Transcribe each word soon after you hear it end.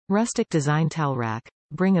Rustic Design Towel Rack.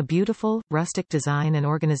 Bring a beautiful, rustic design and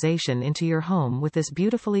organization into your home with this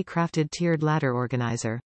beautifully crafted tiered ladder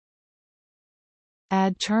organizer.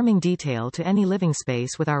 Add charming detail to any living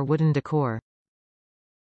space with our wooden decor.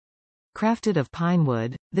 Crafted of pine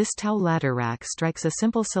wood, this towel ladder rack strikes a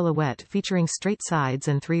simple silhouette featuring straight sides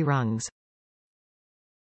and 3 rungs.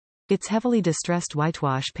 Its heavily distressed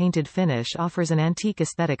whitewash painted finish offers an antique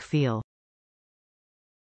aesthetic feel.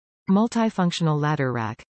 Multifunctional ladder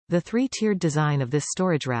rack. The 3-tiered design of this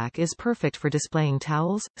storage rack is perfect for displaying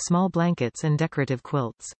towels, small blankets and decorative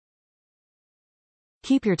quilts.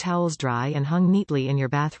 Keep your towels dry and hung neatly in your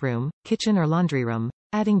bathroom, kitchen or laundry room,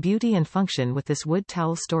 adding beauty and function with this wood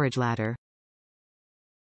towel storage ladder.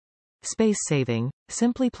 Space saving.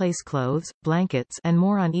 Simply place clothes, blankets, and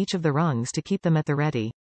more on each of the rungs to keep them at the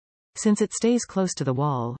ready. Since it stays close to the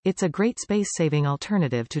wall, it's a great space-saving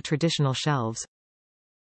alternative to traditional shelves.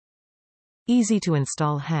 Easy to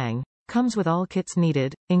install hang. Comes with all kits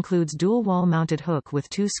needed, includes dual wall-mounted hook with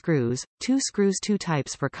 2 screws, 2 screws 2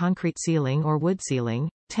 types for concrete ceiling or wood ceiling,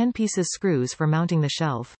 10 pieces screws for mounting the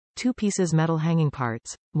shelf, 2 pieces metal hanging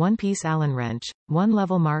parts, 1 piece Allen wrench, 1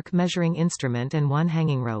 level mark measuring instrument and 1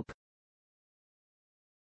 hanging rope.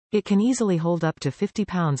 It can easily hold up to 50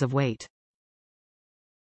 pounds of weight.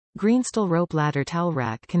 Greenstell rope ladder towel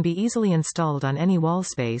rack can be easily installed on any wall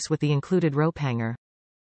space with the included rope hanger.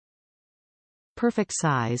 Perfect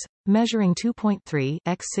size, measuring 2.3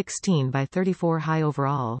 x 16 by 34 high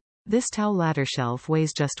overall. This towel ladder shelf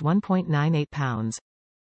weighs just 1.98 pounds.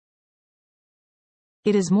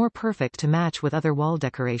 It is more perfect to match with other wall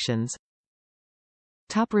decorations.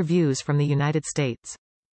 Top reviews from the United States.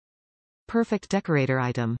 Perfect decorator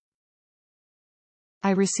item.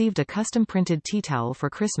 I received a custom printed tea towel for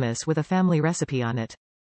Christmas with a family recipe on it.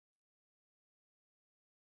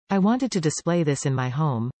 I wanted to display this in my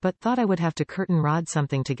home, but thought I would have to curtain rod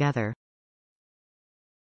something together.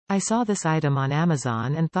 I saw this item on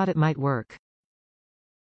Amazon and thought it might work.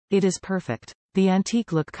 It is perfect. The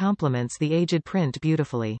antique look complements the aged print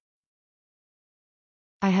beautifully.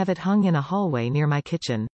 I have it hung in a hallway near my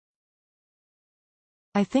kitchen.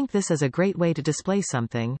 I think this is a great way to display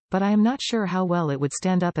something, but I am not sure how well it would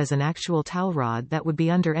stand up as an actual towel rod that would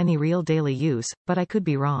be under any real daily use, but I could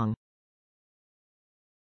be wrong.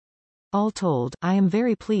 All told, I am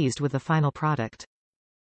very pleased with the final product.